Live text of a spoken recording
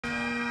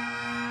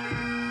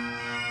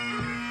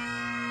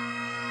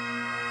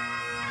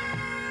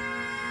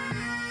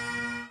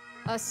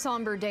A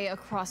somber day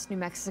across New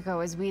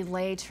Mexico as we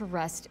lay to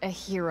rest a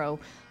hero.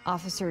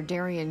 Officer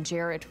Darian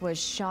Jarrott was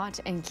shot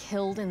and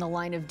killed in the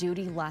line of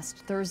duty last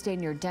Thursday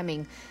near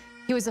Deming.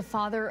 He was a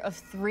father of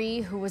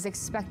 3 who was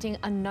expecting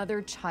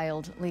another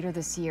child later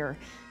this year.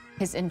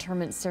 His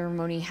interment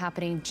ceremony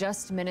happening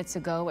just minutes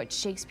ago at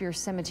Shakespeare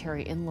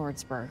Cemetery in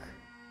Lordsburg.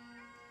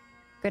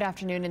 Good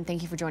afternoon and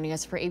thank you for joining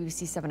us for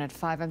ABC 7 at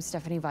 5. I'm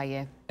Stephanie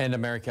Valle. And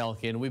I'm Eric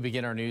Elkin. We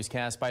begin our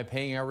newscast by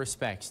paying our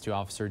respects to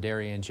Officer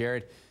Darian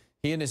Jarrott.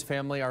 He and his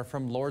family are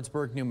from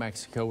Lordsburg, New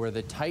Mexico, where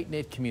the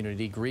tight-knit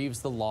community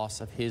grieves the loss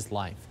of his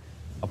life.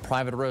 A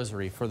private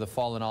rosary for the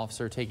fallen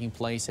officer taking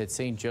place at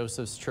St.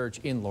 Joseph's Church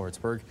in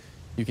Lordsburg.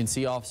 You can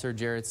see Officer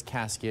Jarrett's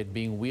casket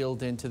being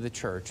wheeled into the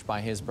church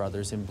by his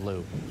brothers in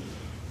blue.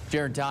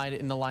 Jarrott died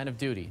in the line of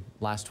duty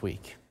last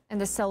week. And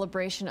the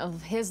celebration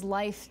of his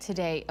life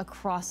today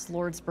across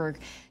Lordsburg.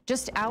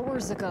 Just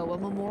hours ago, a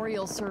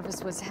memorial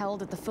service was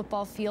held at the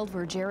football field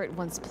where Jarrott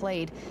once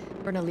played.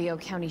 Bernalillo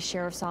County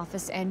Sheriff's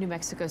Office and New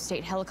Mexico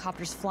State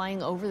helicopters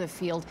flying over the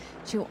field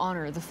to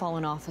honor the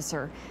fallen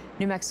officer.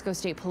 New Mexico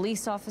State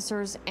police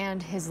officers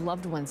and his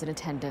loved ones in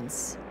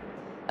attendance.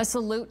 A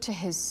salute to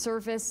his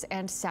service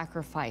and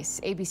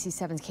sacrifice. ABC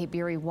 7's Kate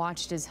Beery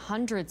watched as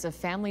hundreds of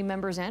family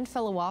members and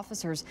fellow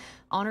officers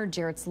honored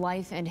Jarrett's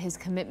life and his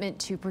commitment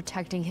to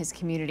protecting his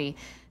community.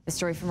 The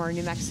story from our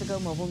New Mexico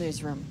mobile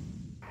newsroom.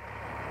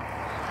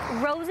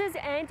 Roses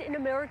and an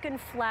American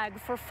flag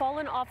for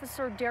fallen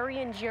Officer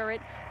Darian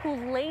Jarrott,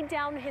 who laid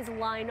down his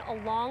line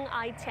along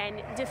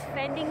I-10,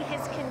 defending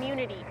his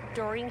community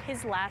during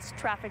his last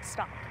traffic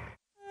stop.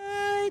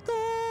 I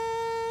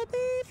go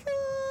before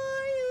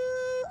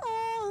you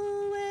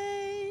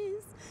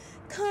always,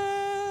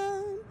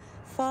 come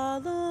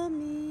follow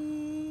me.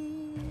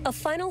 A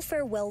final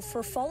farewell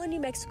for fallen New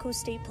Mexico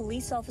State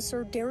Police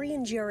Officer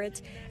Darian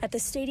Jarrott at the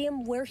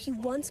stadium where he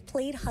once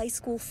played high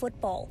school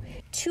football.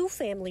 2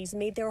 families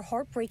made their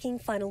heartbreaking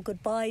final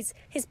goodbyes,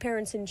 his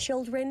parents and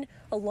children,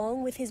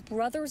 along with his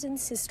brothers and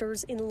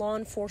sisters in law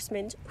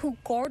enforcement who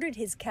guarded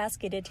his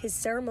casket at his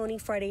ceremony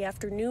Friday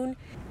afternoon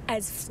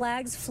as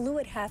flags flew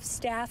at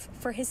half-staff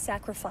for his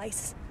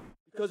sacrifice.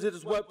 Because it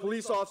is what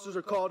police officers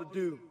are called to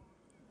do.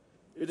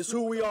 It is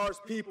who we are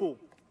as people.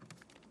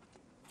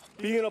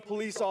 Being a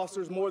police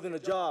officer is more than a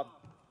job.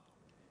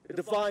 It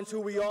defines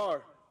who we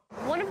are.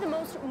 One of the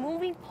most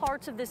moving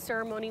parts of this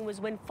ceremony was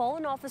when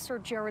fallen Officer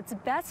Jarrett's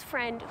best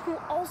friend, who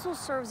also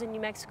serves in New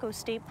Mexico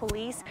State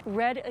Police,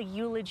 read a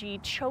eulogy,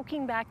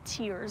 choking back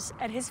tears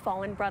at his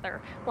fallen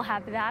brother. We'll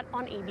have that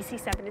on ABC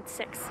 7 at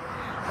 6.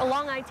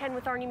 Along I-10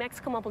 with our New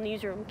Mexico Mobile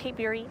Newsroom, Kate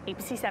Beery,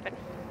 ABC 7.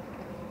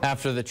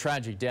 After the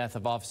tragic death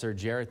of Officer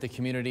Jarrott, the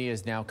community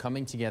is now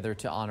coming together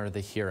to honor the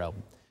hero.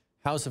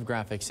 House of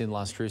Graphics in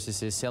Las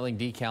Cruces is selling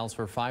decals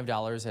for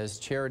 $5 as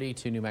charity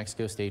to New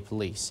Mexico State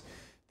Police.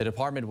 The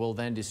department will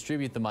then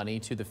distribute the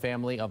money to the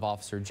family of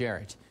Officer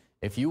Jarrott.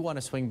 If you want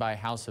to swing by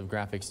House of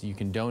Graphics, you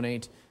can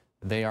donate.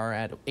 They are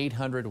at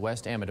 800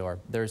 West Amador.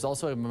 There's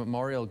also a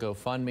memorial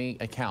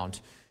GoFundMe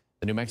account.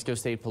 The New Mexico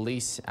State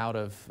Police out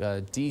of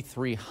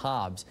D3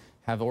 Hobbs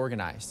have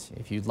organized.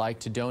 If you'd like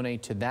to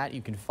donate to that,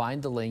 you can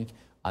find the link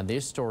on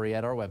this story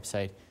at our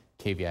website,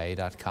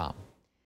 kvia.com.